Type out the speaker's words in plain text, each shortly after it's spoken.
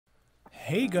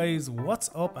Hey guys, what's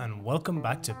up and welcome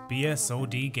back to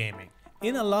BSOD Gaming.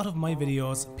 In a lot of my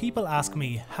videos, people ask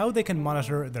me how they can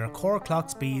monitor their core clock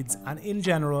speeds and in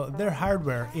general their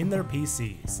hardware in their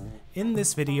PCs. In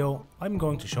this video, I'm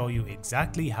going to show you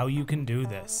exactly how you can do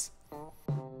this.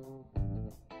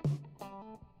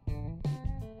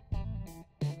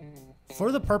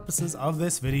 For the purposes of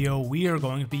this video, we are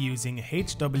going to be using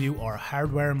HW or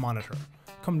hardware monitor.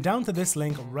 Come down to this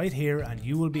link right here and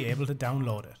you will be able to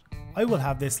download it. I will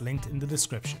have this linked in the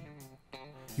description.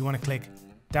 You want to click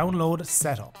Download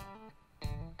Setup.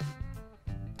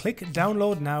 Click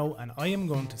Download now and I am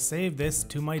going to save this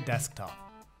to my desktop.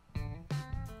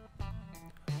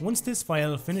 Once this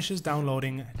file finishes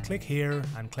downloading, click here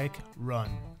and click Run.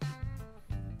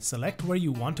 Select where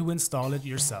you want to install it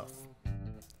yourself.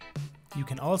 You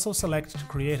can also select to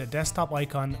create a desktop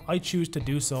icon. I choose to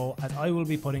do so as I will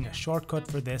be putting a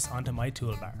shortcut for this onto my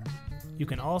toolbar. You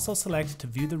can also select to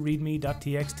view the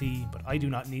readme.txt, but I do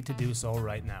not need to do so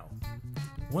right now.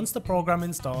 Once the program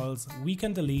installs, we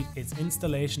can delete its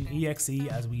installation exe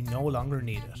as we no longer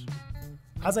need it.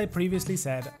 As I previously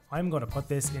said, I'm going to put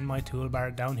this in my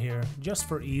toolbar down here just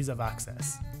for ease of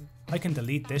access. I can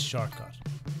delete this shortcut.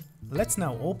 Let's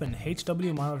now open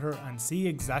HW Monitor and see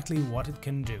exactly what it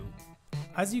can do.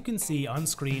 As you can see on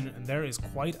screen, there is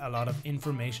quite a lot of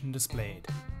information displayed.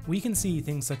 We can see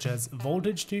things such as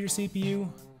voltage to your CPU,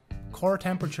 core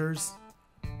temperatures,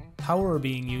 power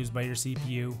being used by your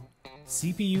CPU,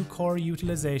 CPU core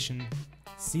utilization,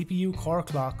 CPU core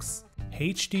clocks,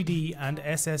 HDD and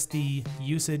SSD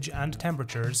usage and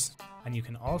temperatures, and you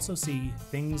can also see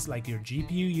things like your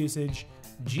GPU usage,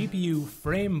 GPU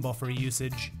frame buffer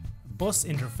usage, bus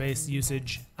interface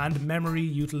usage, and memory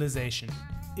utilization.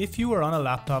 If you are on a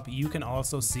laptop, you can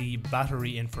also see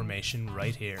battery information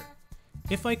right here.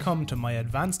 If I come to my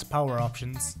advanced power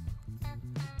options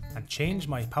and change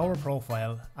my power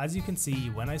profile, as you can see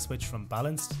when I switch from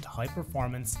balanced to high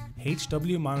performance,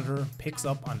 HW Monitor picks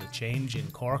up on the change in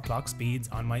core clock speeds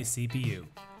on my CPU.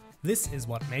 This is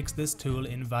what makes this tool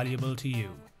invaluable to you.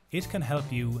 It can help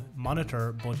you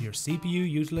monitor both your CPU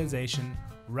utilization,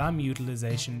 RAM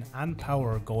utilization, and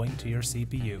power going to your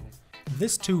CPU.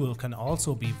 This tool can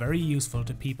also be very useful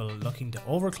to people looking to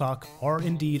overclock or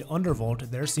indeed undervolt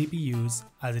their CPUs,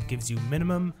 as it gives you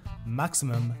minimum,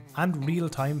 maximum, and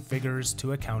real-time figures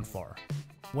to account for.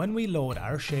 When we load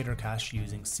our shader cache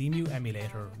using Cemu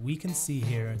Emulator, we can see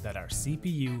here that our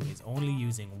CPU is only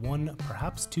using one,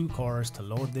 perhaps two cores to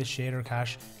load this shader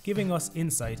cache, giving us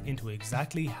insight into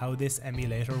exactly how this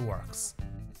emulator works.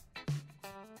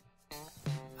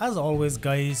 As always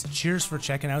guys, cheers for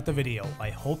checking out the video.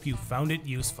 I hope you found it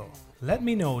useful. Let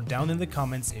me know down in the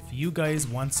comments if you guys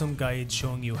want some guides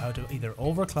showing you how to either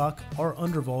overclock or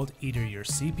undervolt either your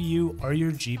CPU or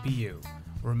your GPU.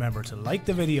 Remember to like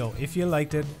the video if you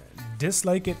liked it,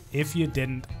 dislike it if you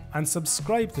didn't, and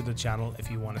subscribe to the channel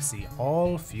if you want to see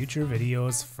all future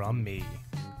videos from me.